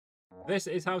This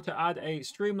is how to add a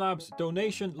Streamlabs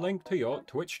donation link to your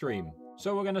Twitch stream.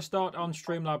 So we're going to start on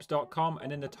streamlabs.com,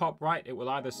 and in the top right it will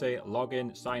either say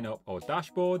login, sign up or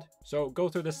dashboard. So go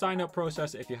through the sign up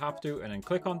process if you have to and then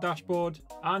click on dashboard.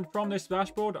 And from this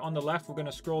dashboard on the left we're going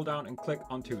to scroll down and click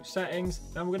onto settings.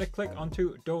 Then we're going to click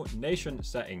onto donation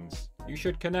settings. You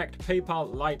should connect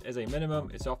PayPal Lite as a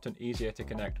minimum. It's often easier to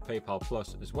connect PayPal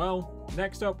Plus as well.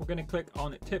 Next up, we're going to click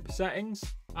on tip settings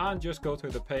and just go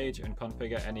through the page and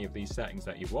configure any of these settings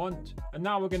that you want. And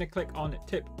now we're going to click on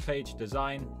tip page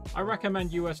design. I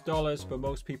recommend US dollars for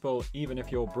most people, even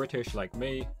if you're British like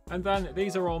me. And then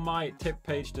these are all my tip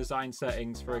page design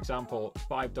settings. For example,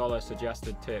 $5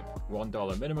 suggested tip,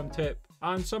 $1 minimum tip.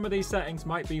 And some of these settings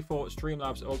might be for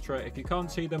Streamlabs Ultra. If you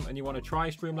can't see them and you want to try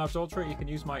Streamlabs Ultra, you can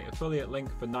use my affiliate link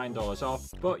for $9 off.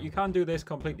 But you can do this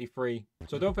completely free.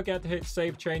 So don't forget to hit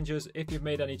save changes if you've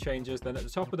made any changes. Then at the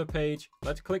top of the page,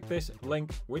 let's click this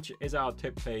link, which is our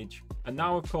tip page. And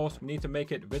now, of course, we need to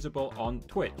make it visible on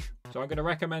Twitch. So I'm going to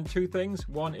recommend two things.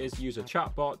 One is use a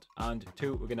chatbot, and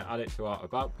two, we're going to add it to our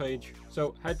about page.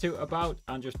 So head to about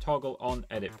and just toggle on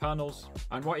edit panels.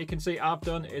 And what you can see I've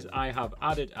done is I have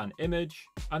added an image,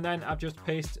 and then I've just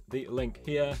pasted the link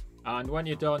here. And when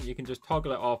you're done, you can just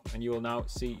toggle it off and you will now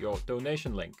see your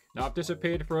donation link. Now I've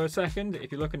disappeared for a second.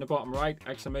 If you look in the bottom right, !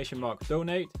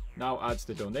 donate now adds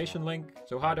the donation link.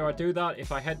 So how do I do that?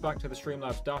 If I head back to the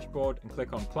Streamlabs dashboard and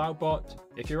click on Cloudbot.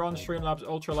 If you're on Streamlabs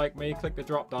Ultra like me, click the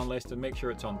drop down list and make sure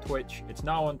it's on Twitch. It's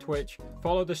now on Twitch.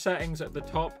 Follow the settings at the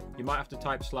top. You might have to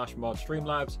type /mod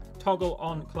Streamlabs, toggle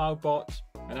on Cloudbot,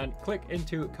 and then click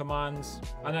into commands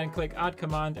and then click add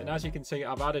command. And as you can see,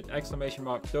 I've added !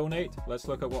 donate. Let's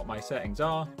look at what my settings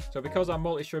are. So because I'm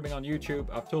multi-streaming on YouTube,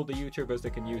 I've told the YouTubers they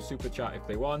can use super chat if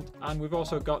they want, and we've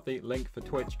also got the link for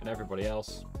Twitch and everybody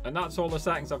else. And that's all the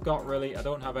settings I've got really. I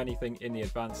don't have anything in the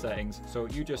advanced settings, so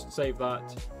you just save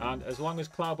that. And as long as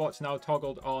Cloudbot's now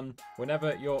toggled on,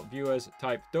 whenever your viewers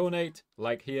type donate,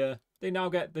 like here, they now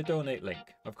get the donate link.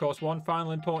 Of course, one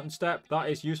final important step that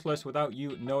is useless without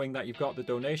you knowing that you've got the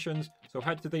donations. So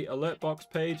head to the alert box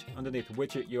page underneath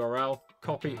widget URL,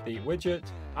 copy the widget,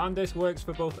 and this works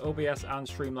for both OBS and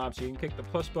Streamlabs. You can click the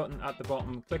plus button at the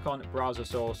bottom, click on browser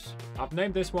source. I've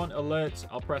named this one alerts.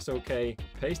 I'll press OK,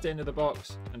 paste it into the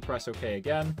box and press OK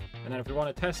again. And then if we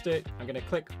want to test it, I'm going to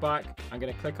click back. I'm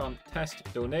going to click on test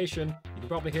donation. You can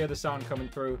probably hear the sound coming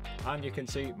through, and you can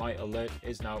see my alert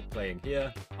is now playing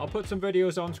here. I'll put some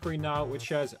videos on screen now which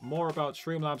shares more about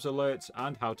Streamlabs alerts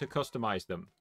and how to customize them.